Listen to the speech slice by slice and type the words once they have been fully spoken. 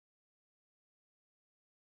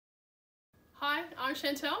Hi, I'm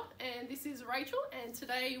Chantel and this is Rachel, and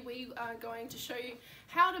today we are going to show you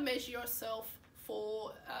how to measure yourself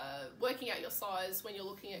for working out your size when you're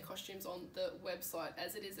looking at costumes on the website,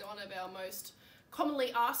 as it is one of our most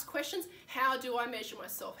commonly asked questions. How do I measure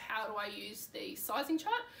myself? How do I use the sizing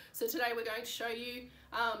chart? So today we're going to show you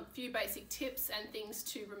a few basic tips and things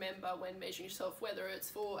to remember when measuring yourself, whether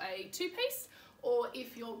it's for a two-piece or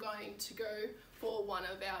if you're going to go for one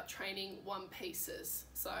of our training one-pieces.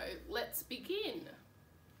 So let's begin.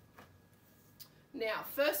 Now,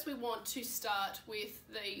 first we want to start with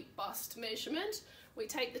the bust measurement. We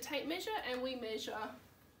take the tape measure and we measure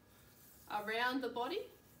around the body,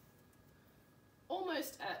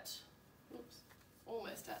 almost at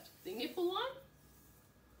the nipple line,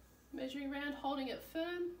 measuring around, holding it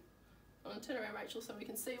firm. I'm going to turn around, Rachel, so we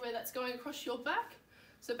can see where that's going across your back.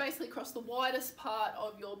 So basically across the widest part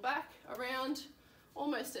of your back, around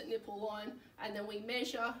almost at nipple line, and then we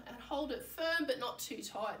measure and hold it firm but not too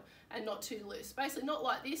tight and not too loose. Basically not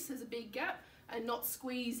like this, there's a big gap, and not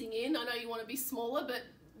squeezing in. I know you want to be smaller, but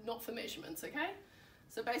not for measurements, okay?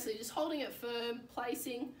 So basically just holding it firm,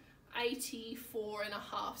 placing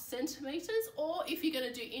 84.5 centimeters, or if you're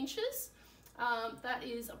going to do inches, that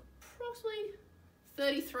is approximately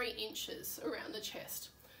 33 inches around the chest.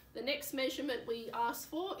 The next measurement we ask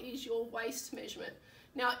for is your waist measurement.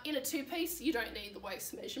 Now, in a two-piece, you don't need the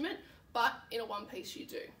waist measurement, but in a one-piece you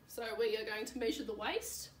do. So we are going to measure the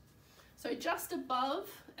waist. So just above,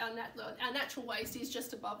 our natural waist is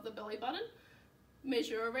just above the belly button.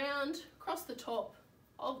 Measure around, across the top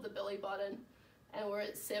of the belly button, and we're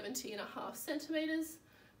at 70.5 centimeters,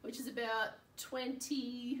 which is about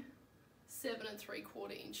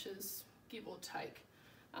 27.75 inches, give or take.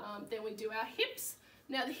 Then we do our hips.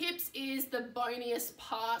 Now the hips is the boniest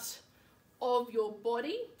part of your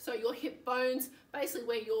body, so your hip bones, basically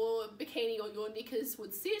where your bikini or your knickers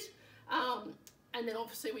would sit, and then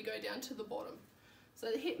obviously we go down to the bottom.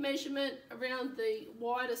 So the hip measurement around the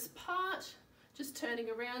widest part, just turning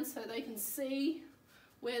around so they can see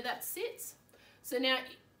where that sits. So now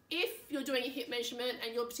if you're doing a hip measurement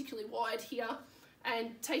and you're particularly wide here,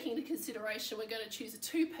 and taking into consideration we're going to choose a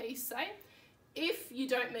two-piece, say, if you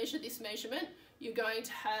don't measure this measurement, you're going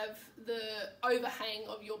to have the overhang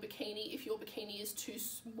of your bikini if your bikini is too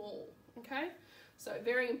small, okay? So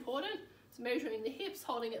very important. So measuring the hips,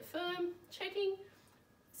 holding it firm, checking.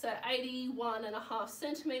 So 81.5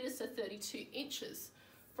 centimeters, so 32 inches.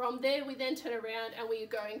 From there, we then turn around and we are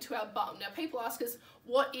going to our bum. Now, people ask us,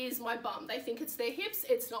 what is my bum? They think it's their hips.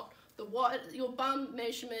 It's not. Your bum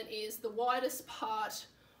measurement is the widest part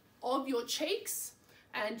of your cheeks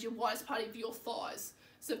and your widest part of your thighs.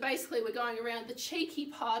 So basically we're going around the cheeky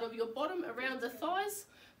part of your bottom, around the thighs,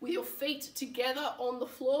 with your feet together on the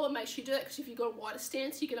floor. Make sure you do that, because if you've got a wider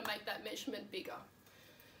stance, you're going to make that measurement bigger.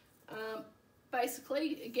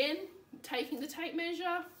 Basically, again, taking the tape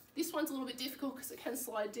measure. This one's a little bit difficult because it can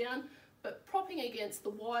slide down, but propping against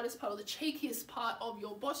the widest part, or the cheekiest part of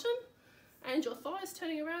your bottom, and your thighs,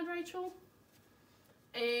 turning around, Rachel,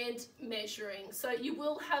 and measuring. So you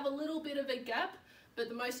will have a little bit of a gap, but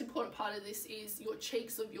the most important part of this is your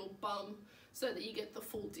cheeks of your bum, so that you get the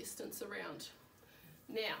full distance around.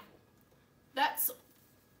 Now, that's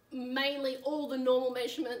mainly all the normal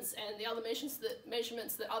measurements and the other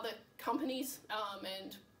measurements that other companies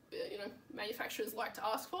and manufacturers like to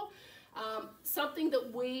ask for. Something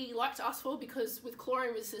that we like to ask for, because with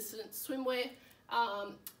chlorine resistant swimwear,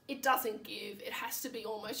 it doesn't give. It has to be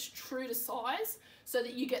almost true to size so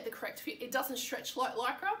that you get the correct fit. It doesn't stretch like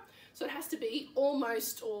Lycra. So it has to be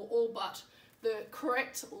almost or all but the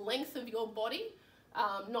correct length of your body,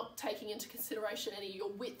 not taking into consideration any of your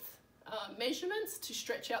width measurements to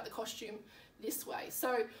stretch out the costume this way.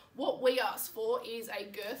 So what we ask for is a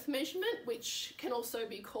girth measurement, which can also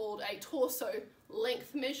be called a torso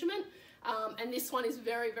length measurement. And this one is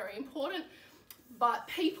very, very important. But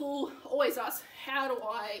people always ask, how do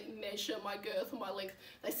I measure my girth or my length?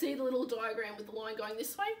 They see the little diagram with the line going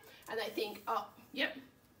this way and they think, oh, yep,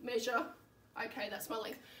 measure, okay, that's my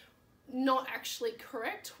length. Not actually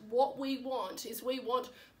correct. What we want is we want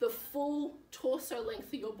the full torso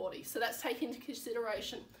length of your body. So that's taking into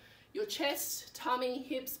consideration your chest, tummy,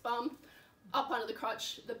 hips, bum, up under the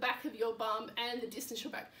crotch, the back of your bum, and the distance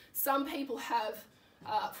your back. Some people have,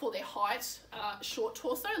 for their height, short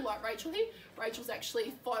torso, like Rachel here. Rachel's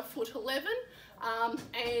actually 5'11",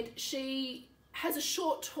 and she has a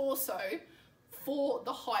short torso for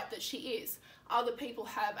the height that she is. Other people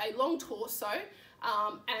have a long torso,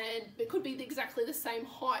 and it could be exactly the same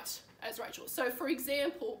height as Rachel. So for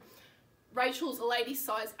example, Rachel's a lady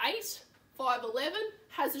size 8, 5'11",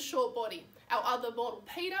 has a short body. Our other model,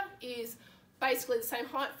 Peter, is basically the same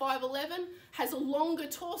height, 5'11", has a longer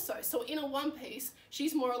torso. So in a one piece,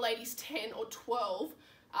 she's more a lady's 10 or 12,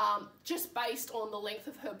 just based on the length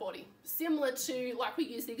of her body. Similar to, like we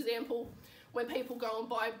use the example when people go and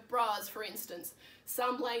buy bras, for instance.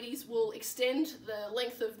 Some ladies will extend the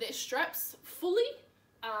length of their straps fully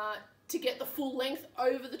to get the full length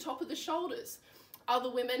over the top of the shoulders.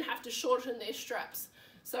 Other women have to shorten their straps.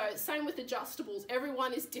 So same with adjustables.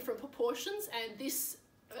 Everyone is different proportions, and this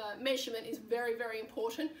measurement is very, very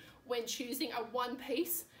important when choosing a one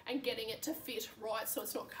piece and getting it to fit right so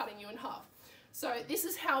it's not cutting you in half. So this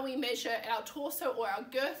is how we measure our torso or our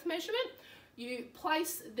girth measurement. You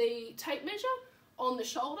place the tape measure on the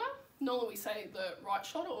shoulder. Normally we say the right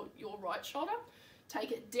shoulder or your right shoulder.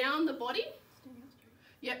 Take it down the body.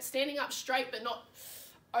 Yep, standing up straight but not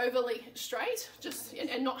overly straight, just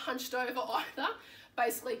and not hunched over either.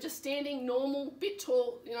 Basically just standing normal, bit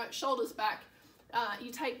tall, you know, shoulders back.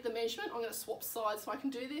 You take the measurement. I'm going to swap sides so I can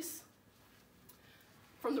do this.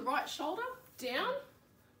 From the right shoulder down,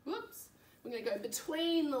 whoops, we're going to go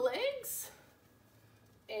between the legs,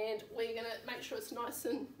 and we're going to make sure it's nice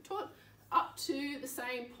and taut up to the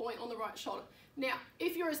same point on the right shoulder. Now,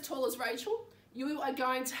 if you're as tall as Rachel, you are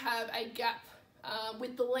going to have a gap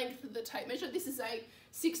with the length of the tape measure. This is a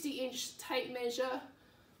 60-inch tape measure,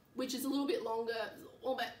 which is a little bit longer,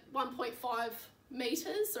 all about 1.5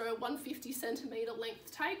 meters, or a 150 centimeter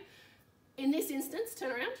length tape. In this instance,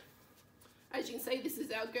 turn around. As you can see, this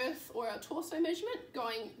is our girth or our torso measurement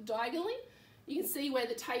going diagonally. You can see where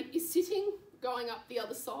the tape is sitting going up the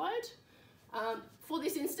other side. For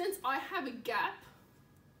this instance, I have a gap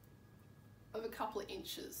of a couple of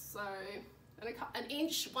inches. So an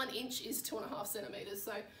inch, 1 inch is 2.5 centimeters.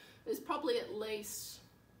 So there's probably at least,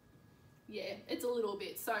 yeah, it's a little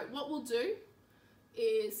bit. So what we'll do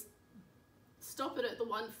is stop it at the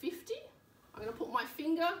 150. I'm going to put my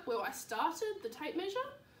finger where I started the tape measure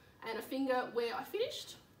and a finger where I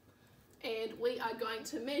finished, and we are going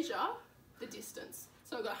to measure the distance.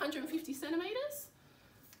 So I've got 150 centimeters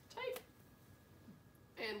tape,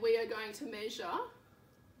 and we are going to measure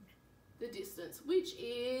the distance, which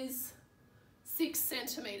is 6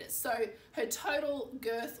 centimeters. So her total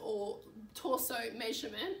girth or torso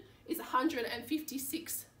measurement is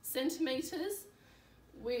 156 centimeters,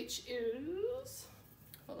 which is,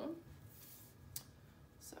 hold on,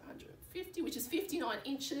 so 150, which is 59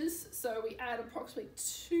 inches. So we add approximately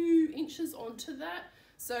 2 inches onto that.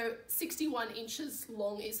 So 61 inches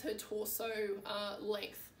long is her torso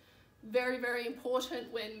length. Very, very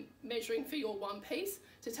important when measuring for your one piece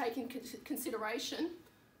to take in consideration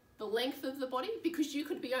the length of the body, because you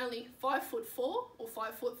could be only 5'4" or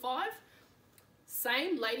 5'5",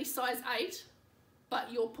 same lady size 8,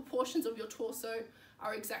 but your proportions of your torso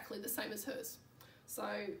are exactly the same as hers. So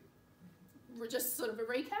just sort of a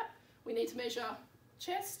recap, we need to measure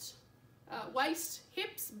chest, waist,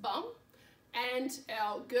 hips, bum, and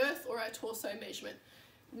our girth or our torso measurement.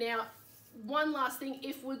 Now, one last thing,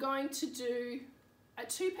 if we're going to do a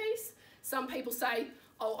two-piece, some people say,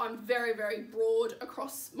 oh, I'm very, very broad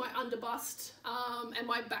across my underbust and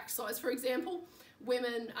my back size. For example,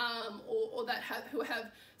 women or that who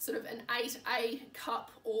have sort of an 8A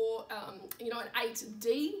cup or you know, an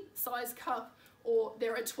 8D size cup, or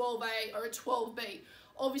they're a 12A or a 12B.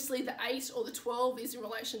 Obviously the 8 or the 12 is in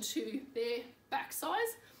relation to their back size.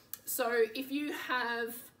 So if you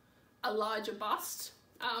have a larger bust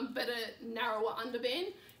but a narrower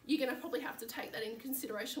underband, you're going to probably have to take that in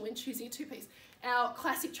consideration when choosing a two-piece. Our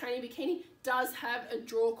classic training bikini does have a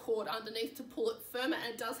draw cord underneath to pull it firmer,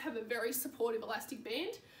 and it does have a very supportive elastic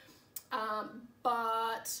band,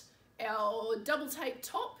 but our double tape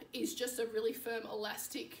top is just a really firm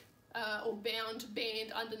elastic or bound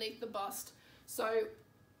band underneath the bust. So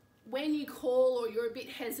when you call, or you're a bit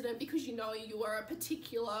hesitant because you know you are a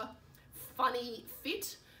particular funny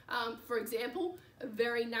fit, for example, a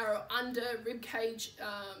very narrow under ribcage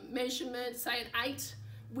measurement, say an 8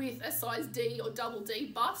 with a size D or double D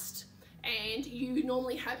bust, and you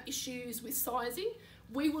normally have issues with sizing,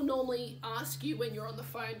 we will normally ask you when you're on the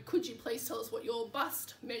phone, could you please tell us what your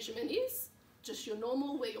bust measurement is, just your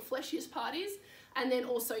normal, where your fleshiest part is, and then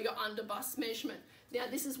also your under bust measurement. Now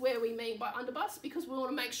this is where we mean by under bust, because we want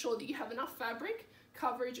to make sure that you have enough fabric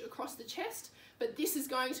coverage across the chest, but this is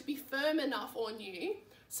going to be firm enough on you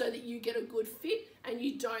so that you get a good fit and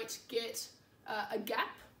you don't get a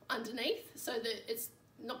gap underneath, so that it's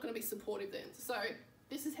not going to be supportive then. So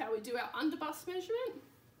this is how we do our under bust measurement.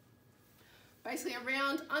 Basically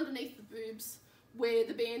around underneath the boobs where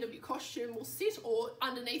the band of your costume will sit, or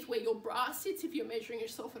underneath where your bra sits if you're measuring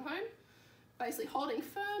yourself at home. Basically holding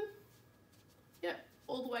firm, yep,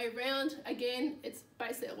 all the way around. Again, it's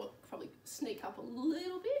basically, I will probably sneak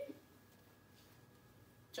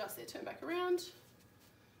adjust there, turn back around.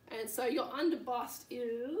 And so your under bust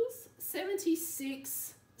is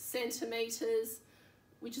 76 centimetres,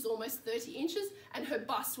 which is almost 30 inches, and her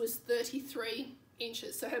bust was 33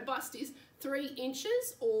 inches. So her bust is 3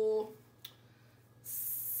 inches or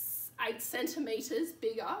 8 centimetres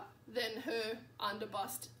bigger than her under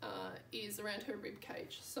bust is around her rib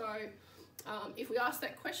cage. So if we ask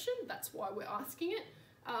that question, that's why we're asking it.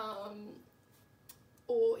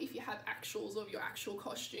 Or if you have actuals of your actual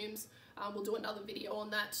costumes, we'll do another video on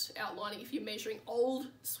that, outlining if you're measuring old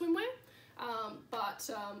swimwear.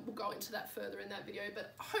 We'll go into that further in that video.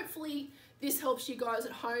 But hopefully this helps you guys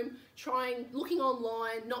at home, looking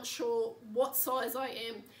online, not sure what size I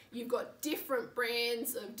am. You've got different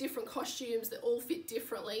brands of different costumes that all fit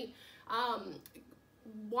differently.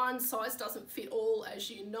 One size doesn't fit all, as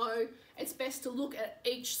you know. It's best to look at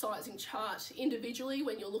each sizing chart individually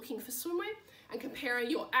when you're looking for swimwear and comparing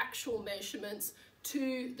your actual measurements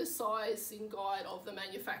to the sizing guide of the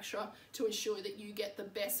manufacturer to ensure that you get the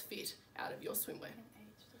best fit out of your swimwear. And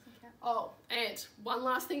age doesn't count. Oh, and one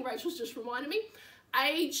last thing Rachel's just reminded me.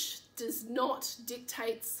 Age does not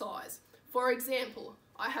dictate size. For example,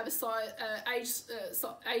 I have a size,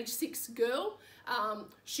 age 6 girl.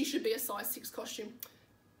 She should be a size 6 costume.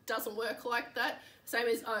 Doesn't work like that. Same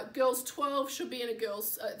as girls 12 should be in a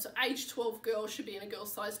girl's, age 12 girl should be in a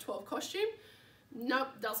girl's size 12 costume. Nope,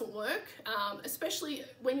 doesn't work. Especially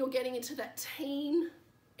when you're getting into that teen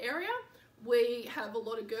area. We have a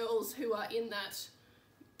lot of girls who are in that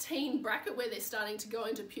teen bracket where they're starting to go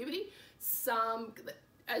into puberty. Some,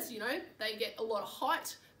 as you know, they get a lot of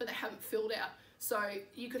height, but they haven't filled out. So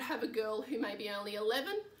you could have a girl who may be only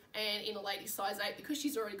 11 and in a lady size 8 because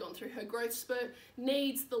she's already gone through her growth spurt,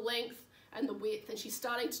 needs the length and the width, and she's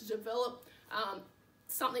starting to develop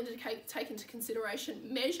something to take into consideration.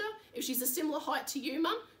 Measure. If she's a similar height to you,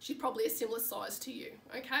 mum, she's probably a similar size to you.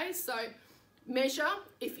 Okay, so measure.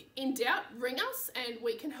 If in doubt, ring us and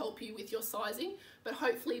we can help you with your sizing. But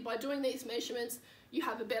hopefully by doing these measurements, you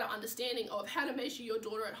have a better understanding of how to measure your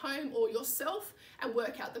daughter at home or yourself and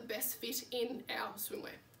work out the best fit in our swimwear.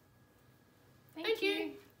 Thank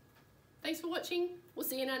you. Thanks for watching. We'll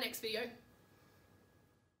see you in our next video.